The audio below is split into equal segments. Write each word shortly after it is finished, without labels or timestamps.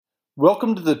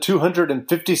Welcome to the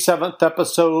 257th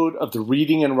episode of the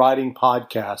Reading and Writing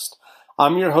Podcast.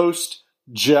 I'm your host,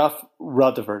 Jeff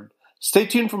Rutherford. Stay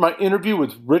tuned for my interview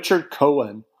with Richard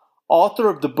Cohen, author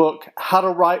of the book How to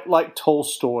Write Like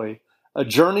Tolstoy, A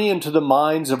Journey into the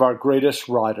Minds of Our Greatest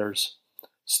Writers.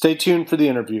 Stay tuned for the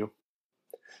interview.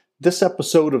 This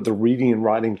episode of the Reading and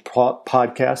Writing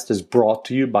Podcast is brought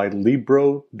to you by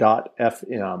Libro.fm.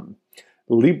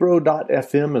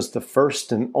 Libro.fm is the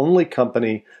first and only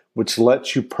company which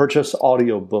lets you purchase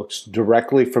audiobooks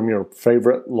directly from your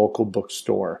favorite local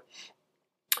bookstore.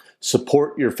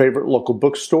 Support your favorite local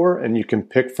bookstore, and you can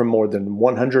pick from more than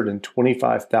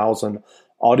 125,000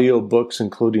 audiobooks,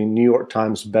 including New York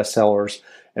Times bestsellers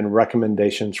and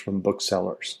recommendations from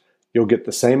booksellers. You'll get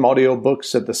the same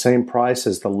audiobooks at the same price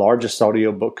as the largest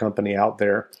audiobook company out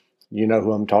there. You know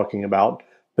who I'm talking about,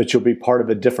 but you'll be part of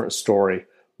a different story,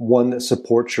 one that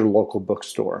supports your local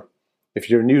bookstore. If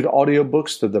you're new to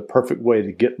audiobooks, they're the perfect way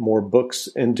to get more books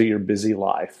into your busy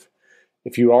life.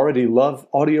 If you already love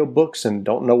audiobooks and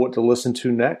don't know what to listen to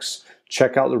next,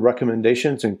 check out the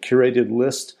recommendations and curated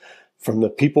list from the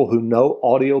people who know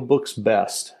audiobooks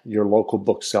best, your local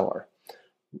bookseller.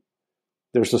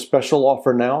 There's a special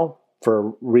offer now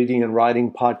for Reading and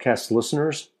Writing Podcast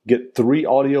listeners. Get 3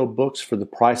 audiobooks for the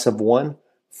price of one,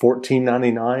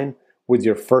 $14.99, with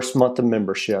your first month of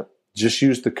membership. Just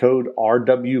use the code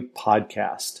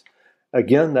RWPodcast.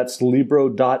 Again, that's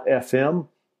Libro.fm,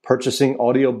 purchasing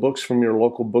audiobooks from your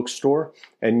local bookstore,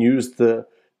 and use the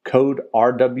code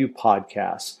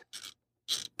RWPodcast.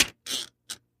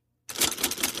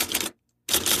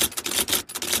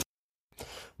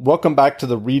 Welcome back to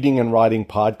the Reading and Writing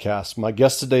Podcast. My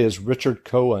guest today is Richard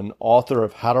Cohen, author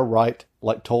of How to Write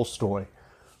Like Tolstoy,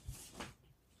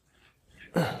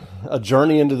 A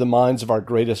Journey into the Minds of Our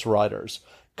Greatest Writers.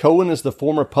 Cohen is the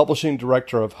former publishing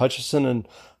director of Hutchison and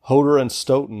Hodder and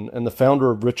Stoughton and the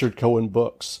founder of Richard Cohen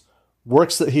Books.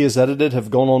 Works that he has edited have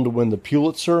gone on to win the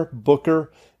Pulitzer, Booker,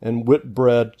 and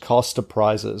Whitbread Costa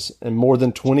Prizes, and more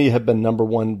than 20 have been number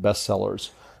 1 bestsellers.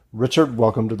 Richard,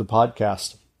 welcome to the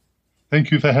podcast. Thank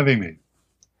you for having me.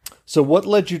 So what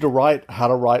led you to write How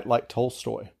to Write Like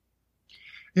Tolstoy?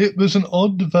 It was an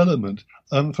odd development.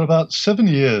 For about 7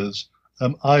 years,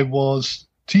 I was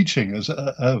teaching as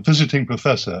a visiting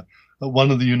professor at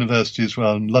one of the universities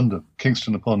around London,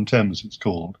 Kingston upon Thames it's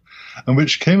called, and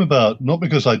which came about not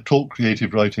because I'd taught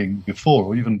creative writing before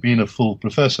or even been a full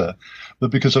professor,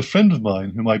 but because a friend of mine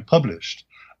whom I published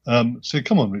said,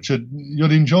 "Come on, Richard,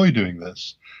 you'll enjoy doing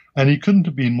this." And he couldn't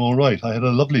have been more right. I had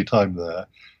a lovely time there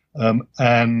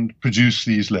and produced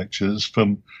these lectures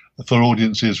for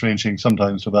audiences ranging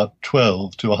sometimes about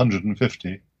 12 to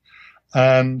 150.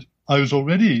 And I was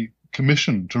already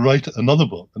commissioned to write another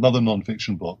book, another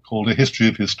non-fiction book called A History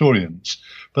of Historians.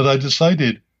 But I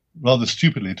decided, rather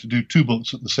stupidly, to do 2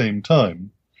 books at the same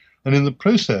time. And in the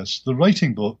process, the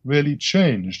writing book really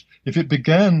changed. If it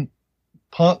began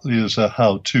partly as a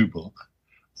how-to book,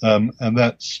 and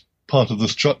that's part of the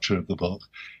structure of the book,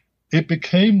 it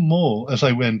became more, as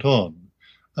I went on,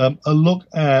 a look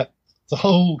at the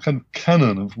whole kind of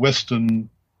canon of Western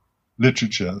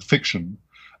literature, fiction,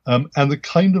 and the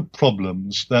kind of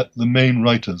problems that the main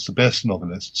writers, the best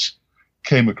novelists,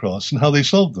 came across and how they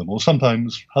solved them, or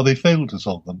sometimes how they failed to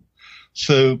solve them.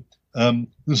 So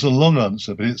there's a long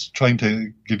answer, but it's trying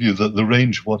to give you the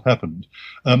range of what happened.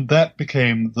 That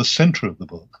became the center of the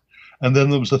book. And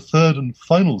then there was a third and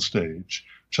final stage,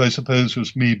 which I suppose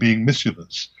was me being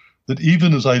mischievous, that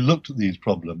even as I looked at these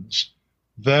problems,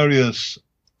 various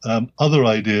other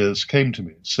ideas came to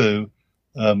me. So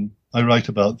I write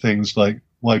about things like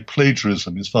why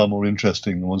plagiarism is far more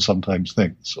interesting than one sometimes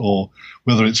thinks, or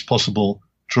whether it's possible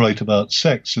to write about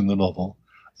sex in the novel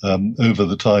over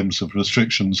the times of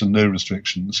restrictions and no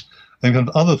restrictions, and kind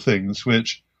of other things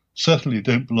which certainly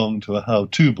don't belong to a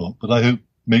how-to book, but I hope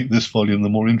make this volume the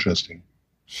more interesting.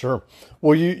 Sure.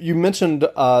 Well, you mentioned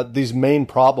these main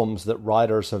problems that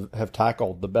writers have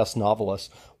tackled, the best novelists.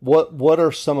 What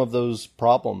are some of those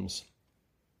problems?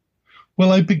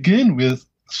 Well, I begin with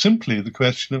simply the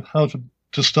question of how to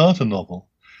start a novel.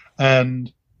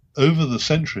 And over the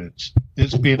centuries,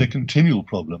 it's been a continual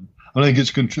problem. I think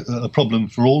it's a problem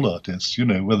for all artists, you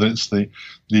know, whether it's the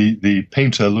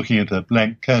painter looking at a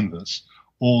blank canvas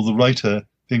or the writer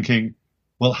thinking,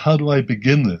 well, how do I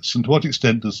begin this? And to what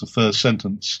extent does the first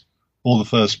sentence or the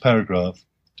first paragraph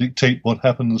dictate what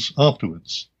happens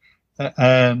afterwards?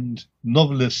 And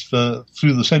novelists through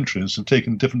the centuries have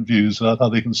taken different views about how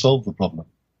they can solve the problem.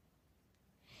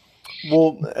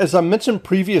 Well, as I mentioned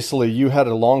previously, you had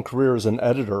a long career as an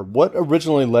editor. What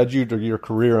originally led you to your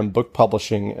career in book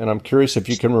publishing? And I'm curious if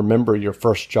you can remember your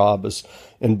first job as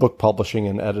in book publishing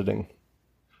and editing.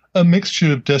 A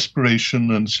mixture of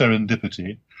desperation and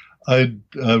serendipity. I'd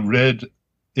read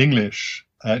English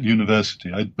at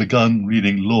university. I'd begun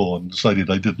reading law and decided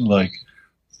I didn't like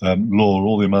law or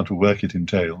all the amount of work it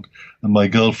entailed. And my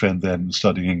girlfriend then was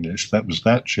studying English. That was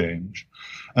that change.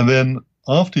 And then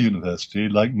after university,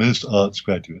 like most arts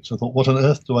graduates, I thought, what on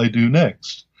earth do I do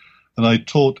next? And I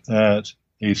taught at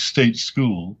a state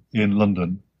school in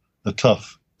London, a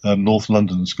tough North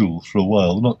London school for a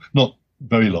while, not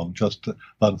very long, just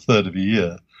about a third of a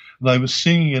year. And I was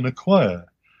singing in a choir.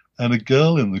 And a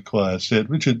girl in the choir said,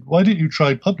 Richard, why don't you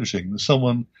try publishing? There's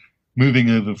someone moving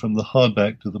over from the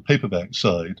hardback to the paperback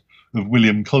side of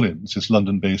William Collins, this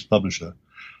London-based publisher.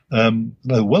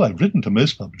 Well, I've written to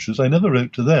most publishers. I never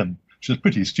wrote to them, which was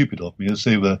pretty stupid of me, as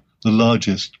they were the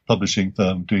largest publishing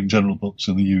firm doing general books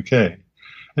in the UK.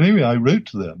 Anyway, I wrote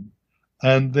to them,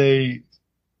 and they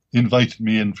invited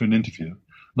me in for an interview.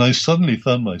 And I suddenly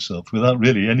found myself, without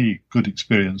really any good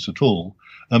experience at all,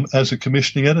 as a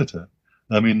commissioning editor.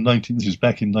 This is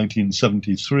back in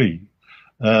 1973,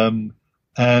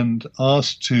 and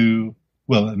asked to,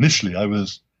 well, initially I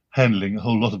was handling a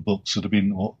whole lot of books that had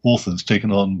been authors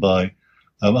taken on by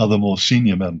other more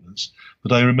senior members.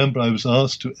 But I remember I was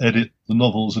asked to edit the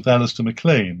novels of Alistair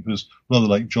MacLean, who's rather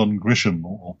like John Grisham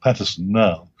or Patterson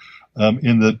now,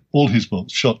 in that all his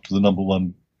books shot to the number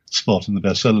one spot in the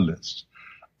bestseller list.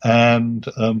 And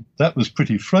that was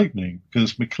pretty frightening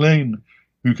because MacLean,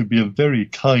 who could be a very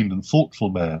kind and thoughtful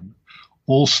man,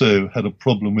 also had a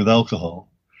problem with alcohol.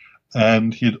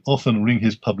 And he'd often ring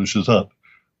his publishers up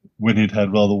when he'd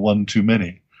had rather one too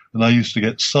many. And I used to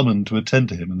get summoned to attend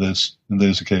to him in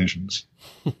those occasions.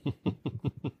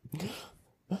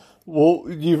 Well,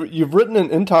 you've written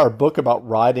an entire book about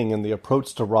writing and the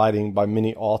approach to writing by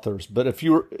many authors. But if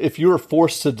you were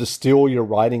forced to distill your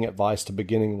writing advice to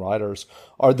beginning writers,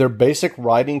 are there basic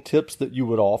writing tips that you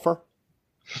would offer?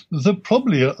 There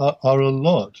probably are a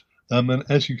lot. And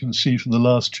as you can see from the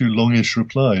last two longish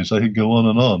replies, I could go on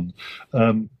and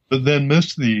on. But then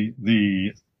most of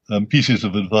the pieces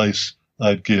of advice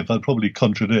I'd give, I'd probably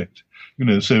contradict.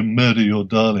 So murder your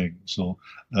darlings or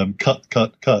cut,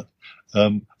 cut, cut.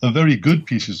 Are very good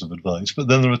pieces of advice, but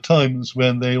then there are times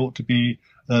when they ought to be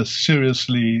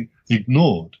seriously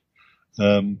ignored.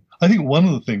 I think one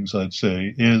of the things I'd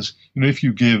say is, if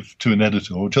you give to an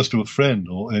editor or just to a friend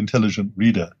or an intelligent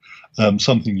reader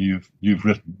something you've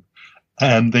written,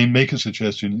 and they make a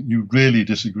suggestion you really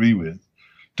disagree with,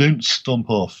 don't stomp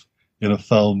off in a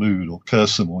foul mood or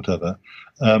curse them or whatever,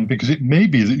 because it may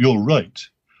be that you're right,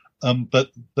 but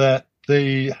that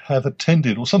they have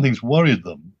attended or something's worried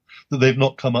them that they've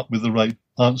not come up with the right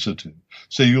answer to.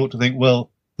 So you ought to think,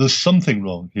 well, there's something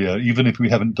wrong here, even if we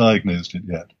haven't diagnosed it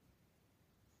yet.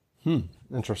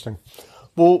 Interesting.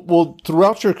 Well,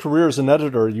 throughout your career as an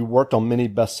editor, you worked on many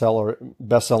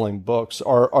best-selling books.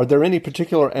 Are there any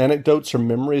particular anecdotes or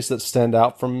memories that stand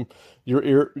out from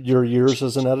your years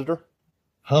as an editor?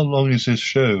 How long is this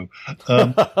show?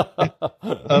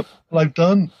 Well, I've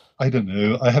done, I don't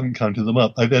know, I haven't counted them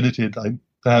up. I've edited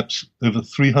perhaps over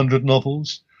 300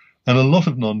 novels and a lot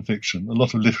of nonfiction, a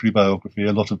lot of literary biography,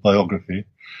 a lot of biography.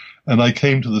 And I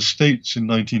came to the States in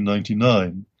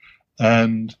 1999,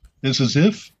 and it's as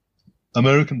if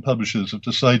American publishers have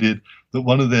decided that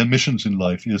one of their missions in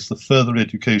life is the further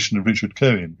education of Richard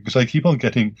Cohen, because I keep on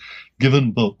getting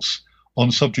given books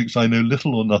on subjects I know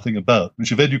little or nothing about, which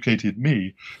have educated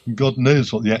me, and God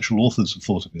knows what the actual authors have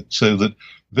thought of it. So that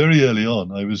very early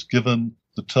on, I was given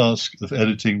the task of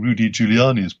editing Rudy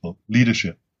Giuliani's book,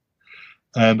 Leadership.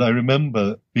 And I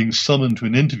remember being summoned to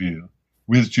an interview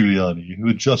with Giuliani, who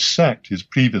had just sacked his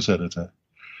previous editor.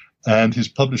 And his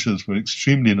publishers were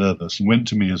extremely nervous and went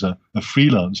to me as a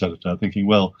freelance editor, thinking,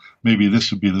 well, maybe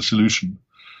this would be the solution.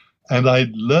 And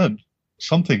I'd learned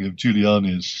something of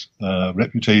Giuliani's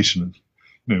reputation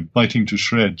of, biting to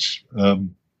shreds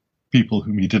people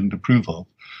whom he didn't approve of.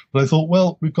 But I thought,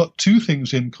 well, we've got two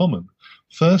things in common.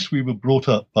 First, we were brought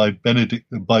up by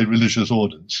religious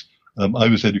orders. I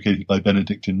was educated by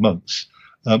Benedictine monks.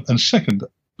 And second,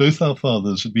 both our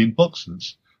fathers had been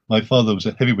boxers. My father was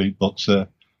a heavyweight boxer.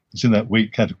 It's in that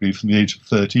weight category from the age of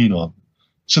 13 on.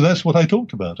 So that's what I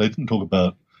talked about. I didn't talk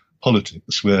about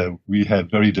politics, where we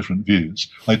had very different views.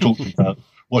 I talked about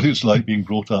what it's like being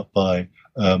brought up by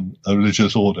a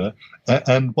religious order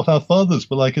and what our fathers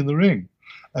were like in the ring.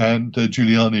 And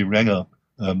Giuliani rang up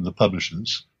the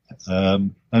publishers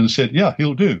and said, yeah,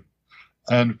 he'll do.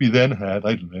 And we then had,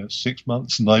 6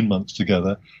 months, 9 months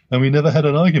together, and we never had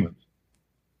an argument.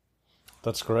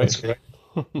 That's great.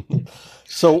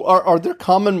 So are there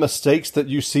common mistakes that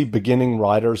you see beginning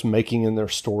writers making in their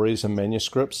stories and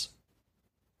manuscripts?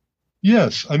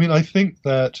 Yes. I mean, I think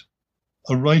that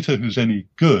a writer who's any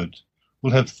good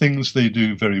will have things they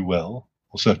do very well,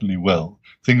 or certainly well,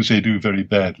 things they do very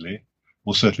badly,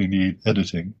 or certainly need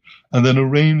editing, and then a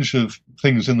range of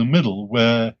things in the middle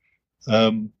where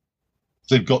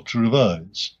they've got to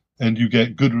revise, and you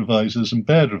get good revisers and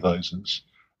bad revisers.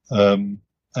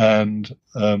 And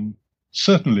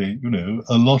certainly,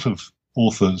 a lot of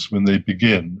authors, when they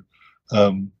begin,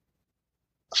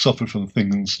 suffer from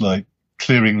things like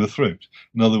clearing the throat.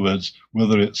 In other words,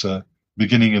 whether it's a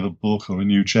beginning of a book or a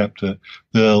new chapter,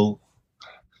 they'll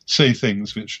say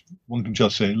things which one can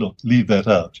just say, look, leave that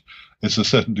out. It's a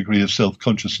certain degree of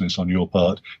self-consciousness on your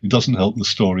part. It doesn't help the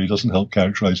story, it doesn't help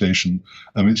characterization.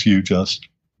 It's you just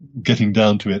getting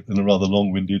down to it in a rather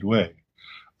long-winded way.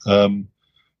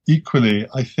 Equally,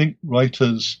 I think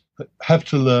writers have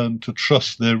to learn to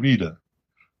trust their reader,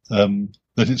 that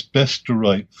it's best to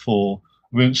write for,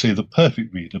 I won't say the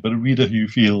perfect reader, but a reader who you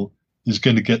feel is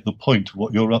going to get the point of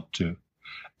what you're up to.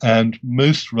 And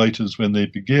most writers, when they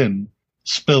begin,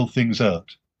 spell things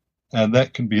out. And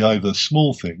that can be either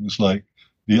small things like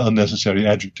the unnecessary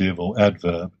adjective or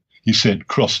adverb. He said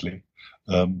crossly,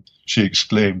 she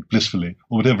exclaimed blissfully,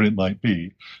 or whatever it might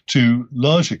be, to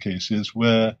larger cases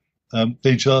where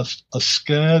they just are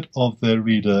scared of their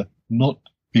reader not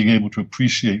being able to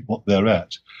appreciate what they're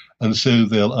at. And so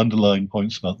they'll underline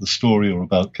points about the story or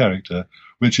about character,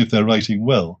 which, if they're writing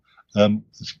well,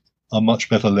 are much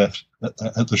better left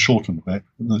at the shortened way,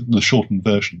 the shortened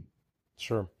version.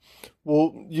 Sure.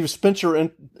 Well, you've spent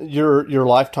your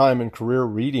lifetime and career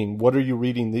reading. What are you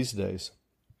reading these days?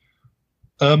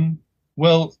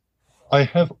 Well, I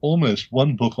have almost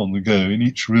one book on the go in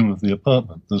each room of the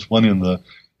apartment. There's one in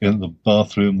the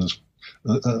bathroom. There's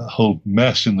a whole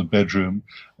mess in the bedroom.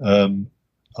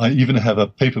 I even have a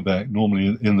paperback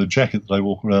normally in the jacket that I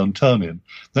walk around town in.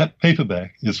 That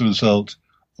paperback is a result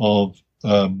of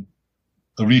a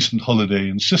recent holiday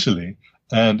in Sicily,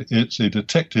 and it's a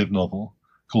detective novel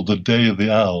called The Day of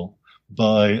the Owl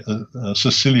by a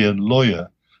Sicilian lawyer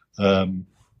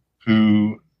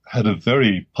who had a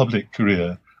very public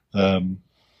career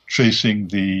tracing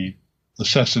the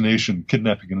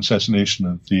kidnapping and assassination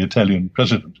of the Italian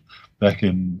president back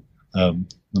in the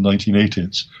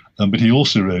 1980s. But he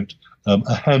also wrote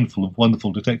a handful of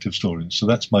wonderful detective stories. So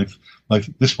that's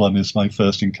this one is my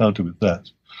first encounter with that.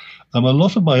 A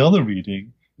lot of my other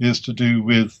reading is to do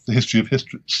with the history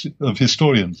of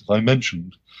historians, as I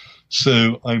mentioned.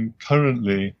 So I'm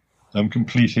currently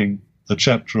completing a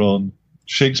chapter on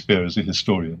Shakespeare as a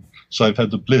historian. So I've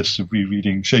had the bliss of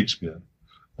rereading Shakespeare.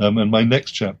 And my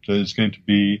next chapter is going to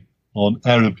be on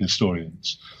Arab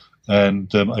historians. And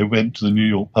I went to the New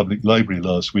York Public Library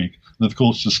last week and, of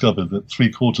course, discovered that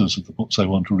 3/4 of the books I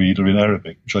want to read are in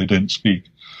Arabic, which I don't speak.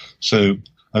 So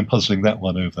I'm puzzling that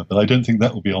one over, but I don't think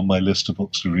that will be on my list of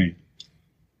books to read.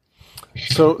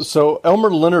 So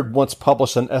Elmer Leonard once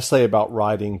published an essay about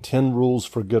writing, 10 Rules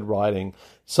for Good Writing.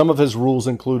 Some of his rules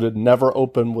included never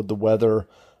open with the weather,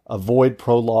 avoid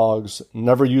prologues,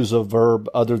 never use a verb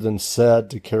other than said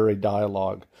to carry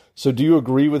dialogue. So do you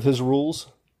agree with his rules?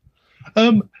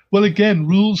 Well, again,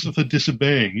 rules are for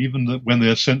disobeying, even when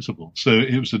they're sensible. So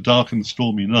it was a dark and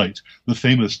stormy night, the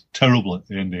famous terrible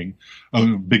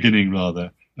beginning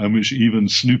rather, which even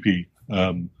Snoopy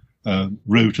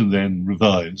wrote and then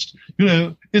revised.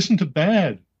 Isn't a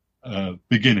bad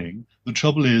beginning. The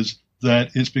trouble is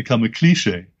that it's become a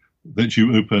cliche that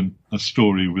you open a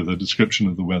story with a description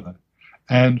of the weather.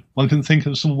 And one can think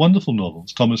of some wonderful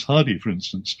novels. Thomas Hardy, for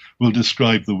instance, will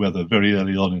describe the weather very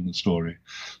early on in the story.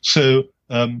 So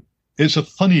it's a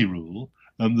funny rule.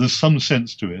 There's some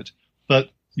sense to it,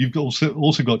 but you've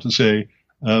also got to say,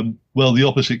 well, the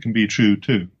opposite can be true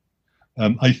too.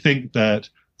 I think that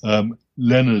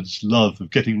Leonard's love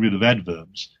of getting rid of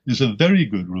adverbs is a very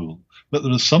good rule, but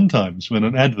there are some times when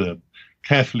an adverb,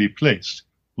 carefully placed,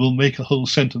 will make a whole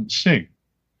sentence sing.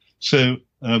 So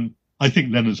I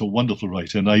think Leonard's a wonderful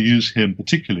writer, and I use him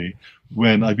particularly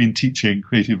when I've been teaching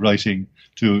creative writing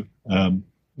to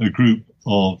a group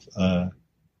of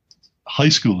high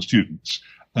school students,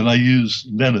 and I use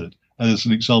Leonard as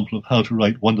an example of how to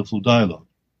write wonderful dialogue.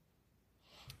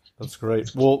 That's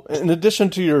great. Well, in addition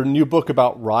to your new book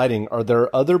about writing, are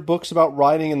there other books about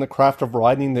writing and the craft of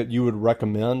writing that you would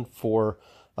recommend for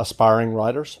aspiring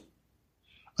writers?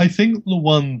 I think the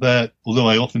one that, although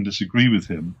I often disagree with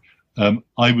him,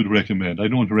 I would recommend, I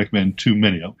don't want to recommend too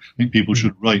many, I think people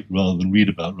should write rather than read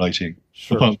about writing,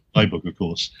 sure. Apart from my book, of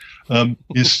course,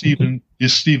 is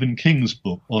Stephen King's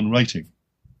book on writing.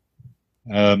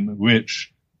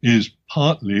 which is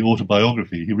partly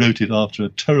autobiography. He wrote it after a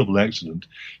terrible accident.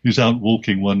 He was out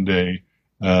walking one day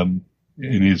in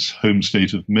his home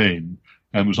state of Maine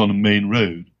and was on a main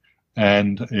road,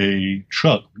 and a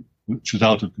truck, which was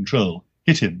out of control,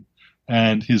 hit him,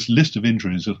 and his list of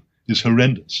injuries is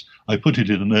horrendous. I put it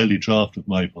in an early draft of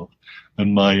my book,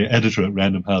 and my editor at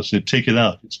Random House said, take it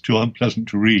out, it's too unpleasant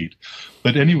to read.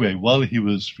 But anyway, while he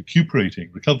was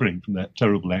recovering from that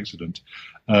terrible accident,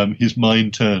 his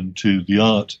mind turned to the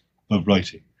art of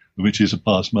writing, which is a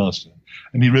past master.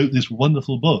 And he wrote this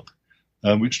wonderful book,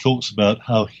 which talks about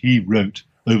how he wrote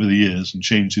over the years and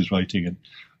changed his writing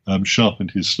and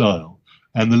sharpened his style,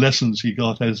 and the lessons he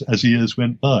got as years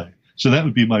went by. So that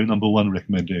would be my number one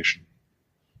recommendation.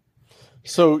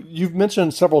 So you've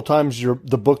mentioned several times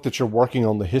the book that you're working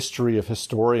on, The History of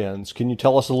Historians. Can you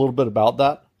tell us a little bit about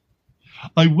that?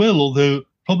 I will, although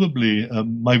probably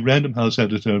my Random House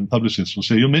editor and publicist will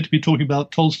say, you're meant to be talking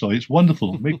about Tolstoy. It's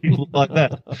wonderful. Make people like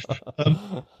that.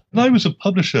 When I was a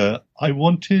publisher, I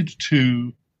wanted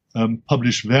to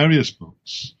publish various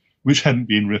books which hadn't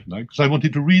been written, because I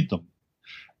wanted to read them.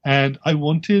 And I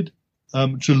wanted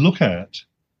to look at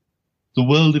the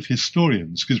world of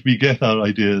historians, because we get our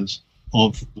ideas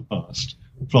of the past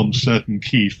from certain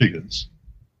key figures.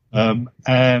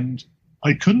 And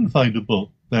I couldn't find a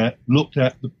book that looked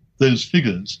at those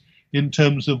figures in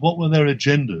terms of what were their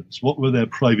agendas, what were their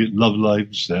private love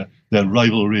lives, their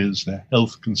rivalries, their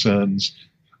health concerns,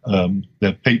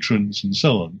 their patrons, and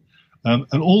so on.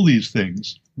 And all these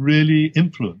things really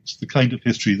influenced the kind of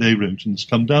history they wrote and has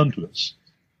come down to us.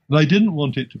 And I didn't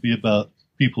want it to be about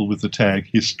people with the tag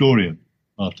historian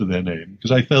after their name,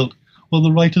 because I felt, well,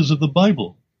 the writers of the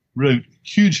Bible wrote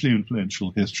hugely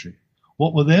influential history.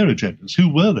 What were their agendas?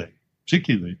 Who were they?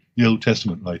 Particularly the Old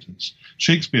Testament writers.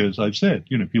 Shakespeare, as I've said,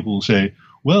 people will say,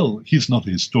 well, he's not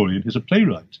a historian, he's a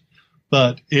playwright.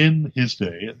 But in his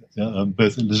day,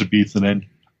 both Elizabethan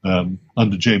and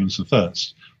under James I,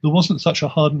 there wasn't such a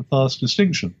hard and fast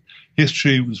distinction.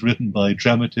 History was written by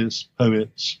dramatists,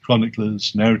 poets,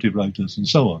 chroniclers, narrative writers, and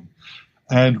so on.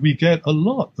 And we get a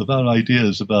lot of our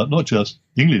ideas about not just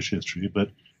English history, but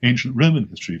ancient Roman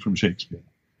history from Shakespeare.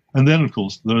 And then, of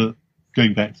course,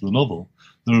 going back to the novel,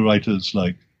 there are writers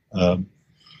like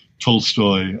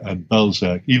Tolstoy and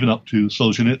Balzac, even up to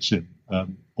Solzhenitsyn,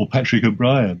 or Patrick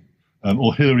O'Brian,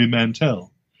 or Hilary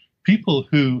Mantel. People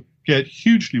who get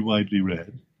hugely widely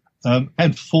read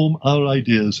and form our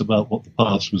ideas about what the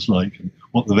past was like and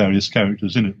what the various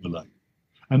characters in it were like.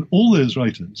 And all those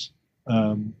writers,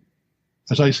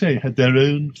 as I say, had their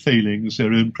own failings,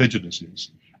 their own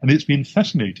prejudices. And it's been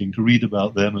fascinating to read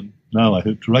about them, and now I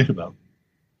hope to write about them.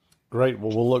 Great.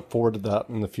 Well, we'll look forward to that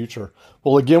in the future.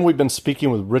 Well, again, we've been speaking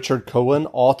with Richard Cohen,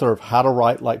 author of How to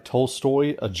Write Like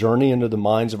Tolstoy, A Journey into the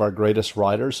Minds of Our Greatest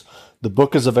Writers. The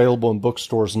book is available in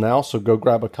bookstores now, so go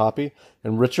grab a copy.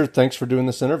 And Richard, thanks for doing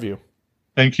this interview.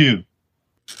 Thank you.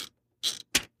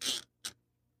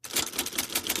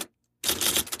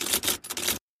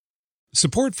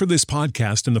 Support for this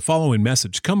podcast and the following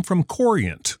message come from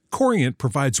Corient. Corient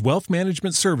provides wealth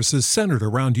management services centered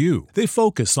around you. They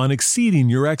focus on exceeding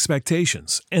your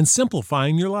expectations and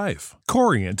simplifying your life.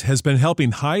 Corient has been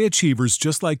helping high achievers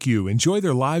just like you enjoy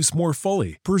their lives more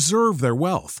fully, preserve their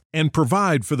wealth, and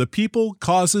provide for the people,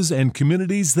 causes, and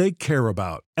communities they care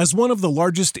about. As one of the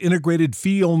largest integrated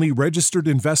fee-only registered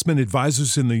investment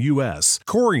advisors in the U.S.,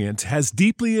 Corient has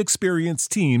deeply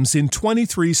experienced teams in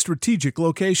 23 strategic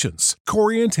locations.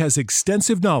 Corient has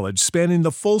extensive knowledge spanning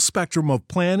the full spectrum of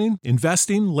planning,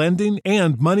 investing, lending,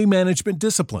 and money management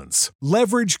disciplines.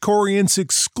 Leverage Corient's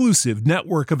exclusive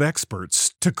network of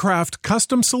experts to craft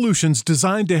custom solutions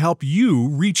designed to help you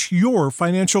reach your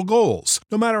financial goals,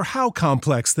 no matter how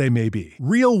complex they may be.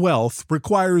 Real wealth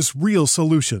requires real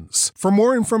solutions. For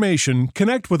more information,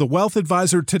 connect with a wealth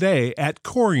advisor today at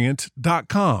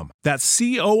Corient.com. That's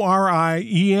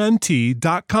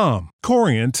Corient.com.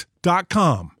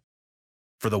 Corient.com.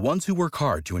 For the ones who work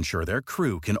hard to ensure their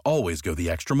crew can always go the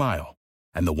extra mile,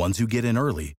 and the ones who get in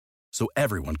early so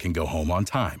everyone can go home on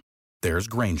time, there's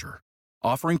Grainger,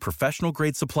 offering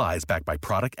professional-grade supplies backed by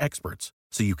product experts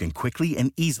so you can quickly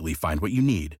and easily find what you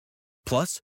need.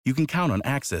 Plus, you can count on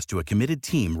access to a committed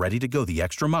team ready to go the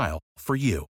extra mile for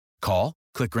you. Call,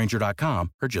 click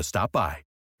Grainger.com, or just stop by.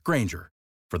 Grainger,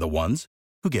 for the ones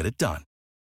who get it done.